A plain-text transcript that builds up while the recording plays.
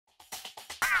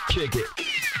Kick it.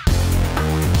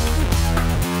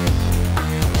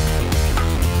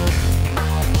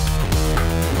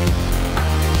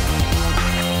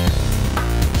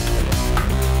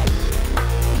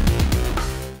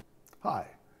 Hi,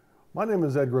 my name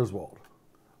is Ed Griswold.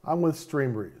 I'm with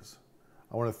StreamBreeze.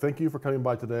 I want to thank you for coming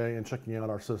by today and checking out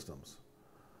our systems.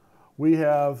 We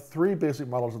have three basic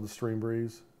models of the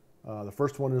StreamBreeze. The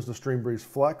first one is the StreamBreeze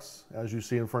Flex, as you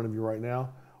see in front of you right now.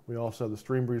 We also have the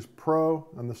StreamBreeze Pro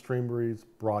and the StreamBreeze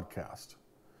Broadcast.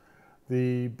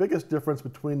 The biggest difference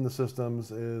between the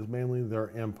systems is mainly their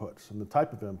inputs and the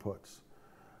type of inputs.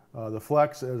 The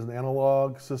Flex is an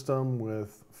analog system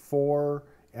with 4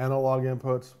 analog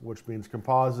inputs, which means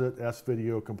composite,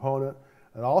 S-video component.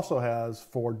 It also has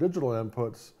 4 digital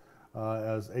inputs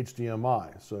as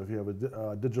HDMI. So if you have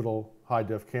a digital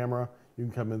high-def camera, you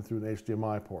can come in through an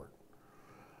HDMI port.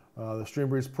 The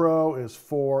StreamBreeze Pro is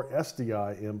 4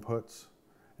 SDI inputs,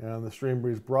 and the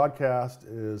StreamBreeze Broadcast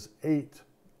is 8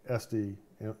 SDI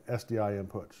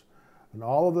inputs. And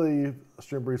all of the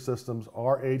StreamBreeze systems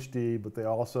are HD, but they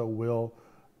also will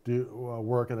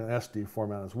work in an SD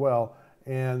format as well,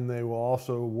 and they will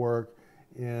also work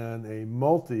in a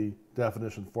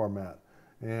multi-definition format.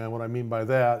 And what I mean by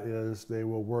that is they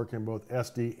will work in both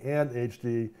SD and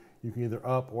HD. You can either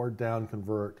up or down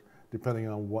convert depending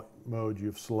on what mode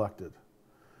you've selected.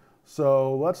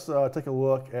 So let's take a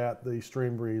look at the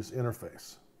StreamBreeze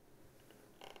interface.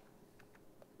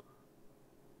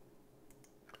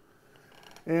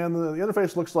 And the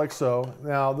interface looks like so.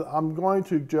 Now I'm going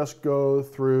to just go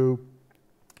through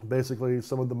basically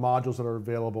some of the modules that are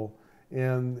available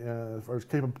and as far as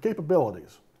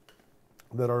capabilities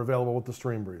that are available with the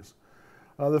StreamBreeze.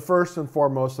 The first and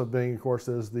foremost of being, of course,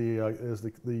 is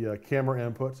the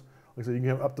camera inputs. Like I said, you can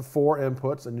have up to 4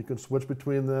 inputs and you can switch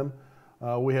between them.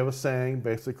 We have a saying,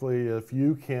 basically, if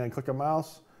you can click a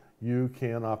mouse, you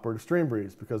can operate a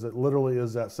StreamBreeze, because it literally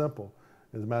is that simple.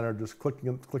 It's a matter of just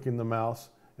clicking the mouse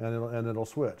and it'll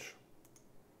switch.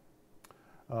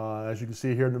 As you can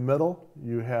see here in the middle,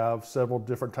 you have several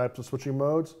different types of switching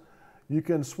modes. You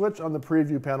can switch on the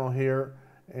preview panel here,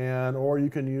 or you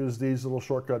can use these little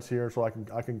shortcuts here. So I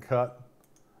can cut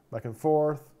back and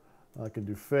forth. I can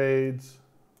do fades.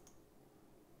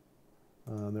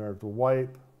 There's the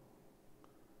wipe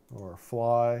or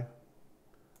fly.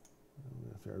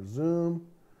 There's zoom.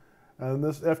 And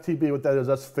this FTB, what that is,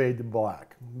 that's fade to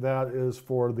black. That is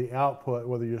for the output,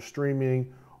 whether you're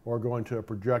streaming or going to a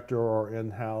projector or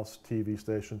in-house TV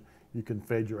station, you can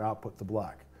fade your output to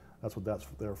black. That's what that's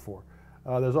there for.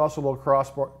 There's also a little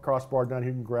crossbar down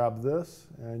here. You can grab this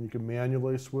and you can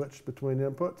manually switch between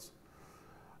inputs.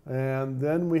 And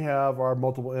then we have our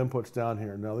multiple inputs down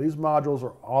here. Now these modules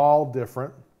are all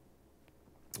different.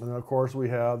 And of course we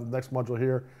have the next module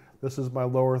here. This is my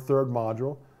lower third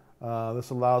module.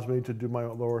 This allows me to do my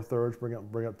lower thirds, bring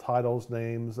up titles,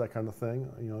 names, that kind of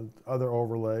thing, other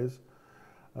overlays.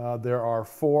 There are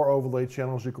 4 overlay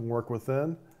channels you can work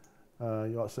within.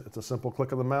 It's a simple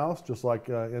click of the mouse, just like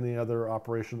any other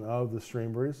operation of the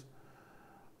StreamBreeze.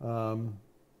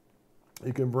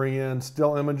 You can bring in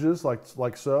still images like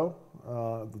so,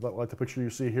 like the picture you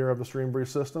see here of the StreamBreeze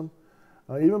system.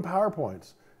 Even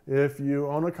PowerPoints. If you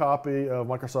own a copy of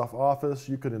Microsoft Office,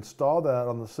 you could install that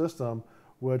on the system,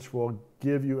 which will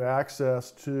give you access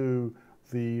to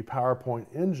the PowerPoint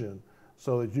engine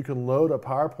so that you can load a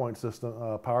PowerPoint system,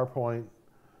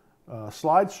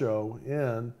 slideshow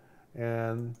in,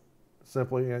 and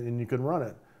you can run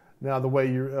it. Now the way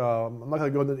I'm not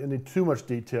going to go into too much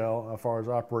detail as far as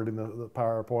operating the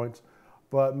PowerPoints,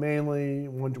 but mainly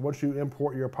once you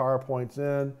import your PowerPoints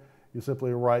in, you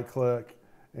simply right click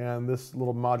and this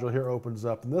little module here opens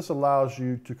up, and this allows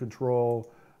you to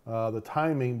control the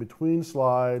timing between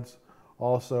slides,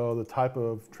 also the type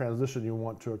of transition you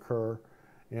want to occur,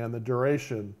 and the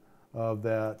duration of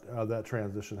that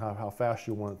transition, how fast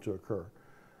you want it to occur.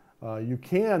 You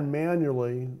can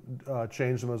manually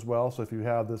change them as well. So if you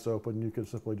have this open, you can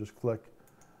simply just click,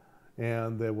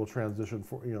 and they will transition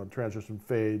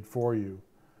fade for you.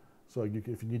 So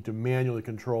if you need to manually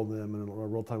control them in a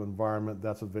real-time environment,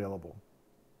 that's available.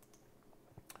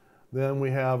 Then we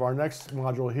have our next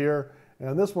module here,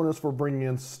 and this one is for bringing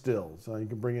in stills. You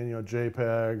can bring in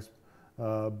JPEGs,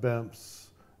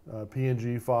 BIMPs,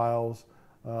 PNG files,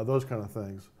 those kind of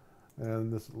things.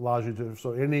 And this allows you to,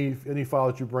 so any file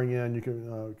that you bring in, you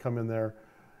can come in there.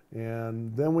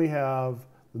 And then we have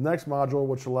the next module,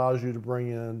 which allows you to bring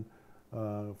in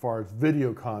as far as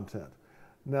video content.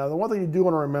 Now, the one thing you do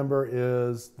want to remember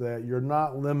is that you're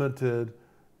not limited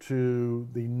to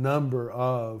the number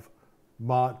of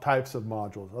types of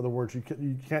modules. In other words, you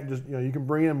can't just, you can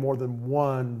bring in more than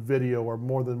one video or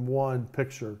more than one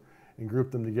picture and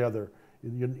group them together.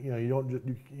 You don't just,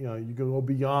 you can go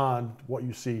beyond what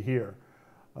you see here.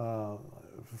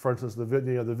 For instance, the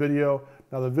video.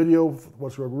 Now the video,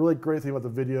 what's a really great thing about the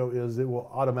video is it will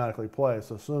automatically play.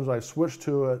 So as soon as I switch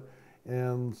to it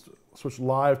and switch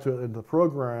live to it in the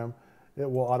program, it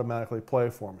will automatically play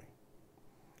for me.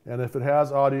 And if it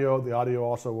has audio, the audio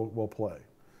also will play.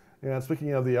 And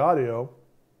speaking of the audio,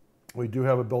 we do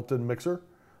have a built-in mixer,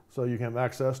 so you can have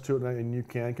access to it and you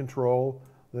can control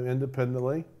them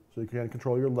independently. So you can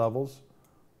control your levels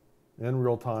in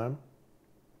real time.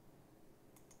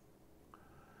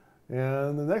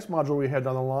 And the next module we had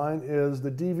down the line is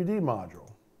the DVD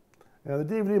module. And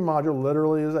the DVD module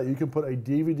literally is that you can put a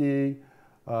DVD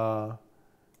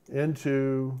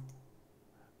into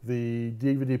the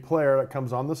DVD player that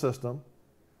comes on the system,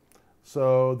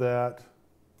 so that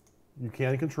you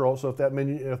can control. So if that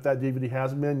DVD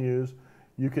has menus,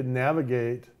 you can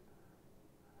navigate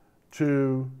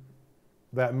to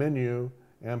that menu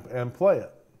and play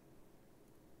it.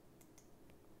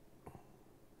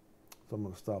 So I'm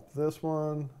going to stop this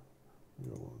one.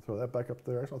 Throw that back up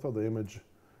there. Actually, I'll throw the image.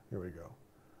 Here we go.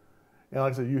 And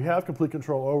like I said, you have complete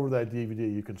control over that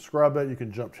DVD. You can scrub it. You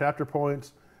can jump chapter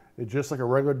points. It's just like a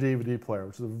regular DVD player,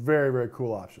 which is a very, very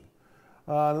cool option.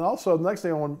 And also, the next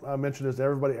thing I want to mention is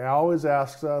everybody always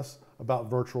asks us about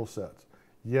virtual sets.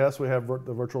 Yes, we have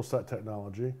the virtual set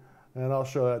technology, and I'll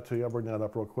show that to you. I'll bring that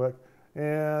up real quick.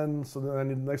 And so then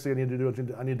the next thing I need to do is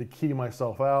I need to key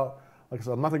myself out. Like I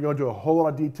said, I'm not going to go into a whole lot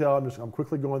of detail. I'm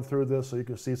quickly going through this so you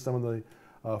can see some of the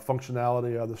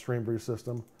functionality of the StreamBreeze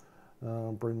system.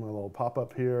 Bring my little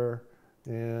pop-up here,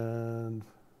 and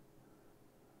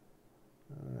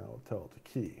I'll tell it to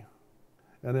key.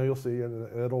 And then you'll see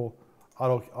it'll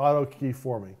auto key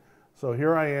for me. So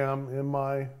here I am in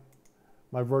my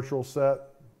virtual set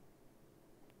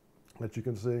that you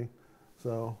can see.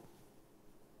 So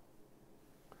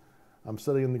I'm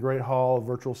sitting in the Great Hall of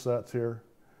virtual sets here.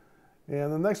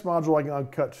 And the next module I'll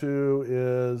cut to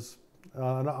is,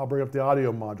 I'll bring up the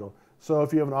audio module. So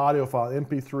if you have an audio file,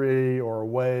 MP3 or a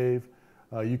WAV,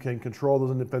 you can control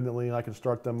those independently, and I can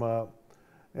start them up.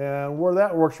 And where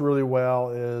that works really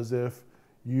well is if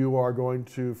you are going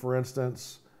to, for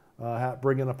instance,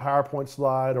 bring in a PowerPoint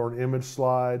slide or an image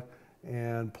slide,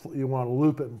 and you want to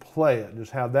loop it and play it,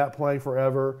 just have that playing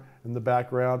forever in the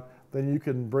background, then you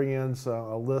can bring in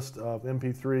a list of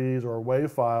MP3s or WAV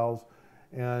files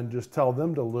and just tell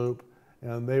them to loop,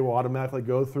 and they will automatically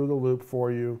go through the loop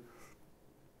for you,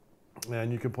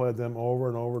 and you can play them over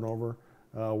and over and over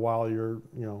while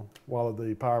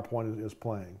the PowerPoint is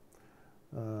playing.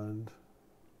 And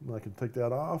I can take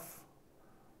that off.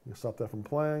 You can stop that from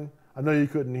playing. I know you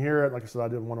couldn't hear it. Like I said, I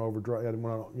didn't want to overdrive. I didn't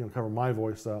want to cover my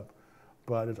voice up,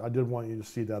 but I did want you to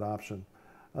see that option.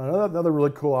 Another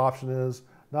really cool option is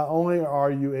not only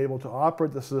are you able to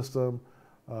operate the system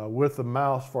with the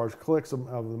mouse as far as clicks of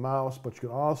the mouse, but you can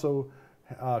also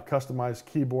customize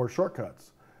keyboard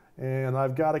shortcuts. And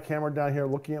I've got a camera down here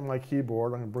looking at my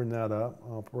keyboard. I'm going to bring that up.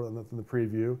 I'll put it in the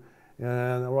preview.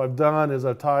 And what I've done is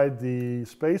I've tied the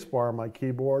space bar on my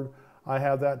keyboard. I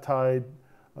have that tied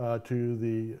to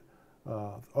the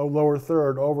lower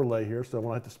third overlay here. So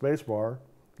when I hit the space bar,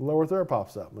 the lower third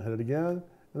pops up. I hit it again,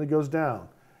 and it goes down.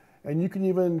 And you can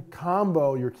even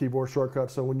combo your keyboard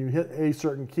shortcuts, so when you hit a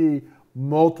certain key,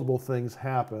 multiple things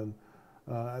happen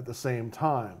at the same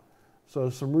time. So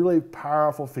some really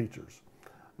powerful features.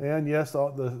 And yes,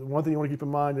 the one thing you want to keep in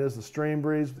mind is the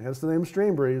StreamBreeze, hence the name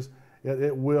StreamBreeze,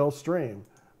 it will stream.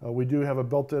 We do have a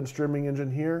built-in streaming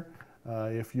engine here.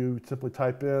 If you simply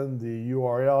type in the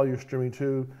URL you're streaming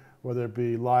to, whether it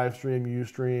be Livestream,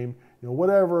 Ustream,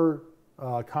 whatever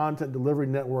content delivery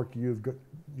network you've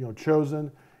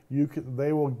chosen,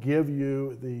 they will give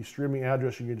you the streaming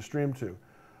address you need to stream to.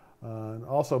 And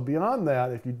also beyond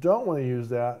that, if you don't want to use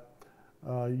that,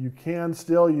 you can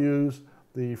still use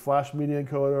the Flash Media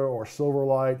Encoder or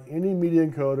Silverlight, any media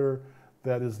encoder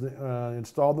that is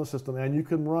installed in the system, and you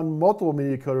can run multiple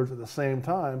media encoders at the same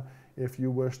time if you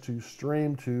wish to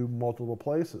stream to multiple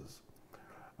places.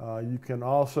 You can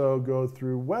also go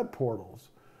through web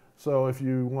portals. So if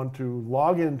you want to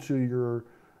log into your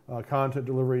content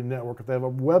delivery network, if they have a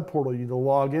web portal you need to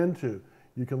log into,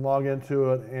 you can log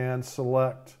into it and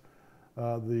select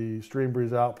the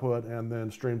StreamBreeze output and then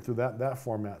stream through that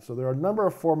format. So there are a number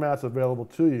of formats available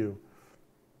to you,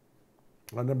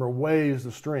 a number of ways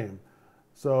to stream.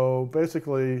 So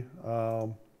basically,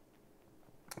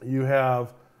 you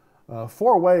have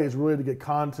 4 ways really to get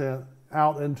content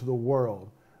out into the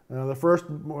world. The first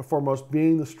and foremost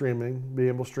being the streaming, being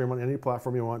able to stream on any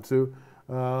platform you want to.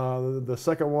 The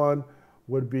second one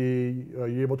would be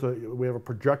we have a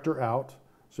projector out,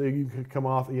 so you can come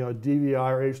off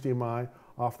DVI or HDMI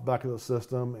off the back of the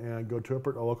system and go to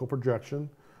a local projection.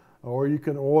 Or you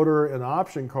can order an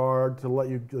option card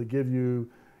to give you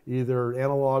either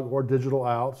analog or digital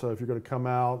out. So if you're going to come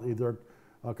out either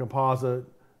a composite,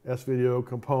 S-Video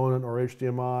component, or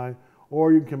HDMI,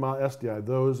 or you can come out SDI.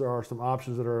 Those are some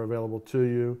options that are available to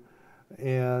you.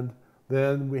 And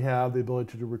then we have the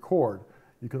ability to record.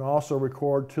 You can also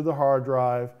record to the hard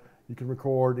drive. You can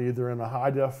record either in a high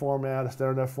def format, a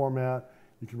standard def format.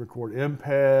 You can record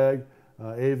MPEG,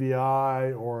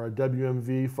 AVI, or a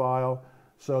WMV file.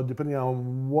 So depending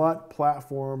on what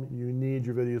platform you need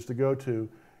your videos to go to,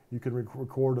 you can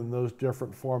record in those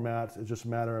different formats. It's just a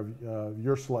matter of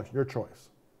your selection, your choice.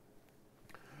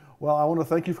 Well, I want to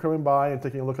thank you for coming by and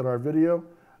taking a look at our video.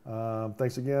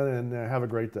 Thanks again, and have a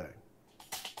great day.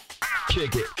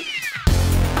 Kick it.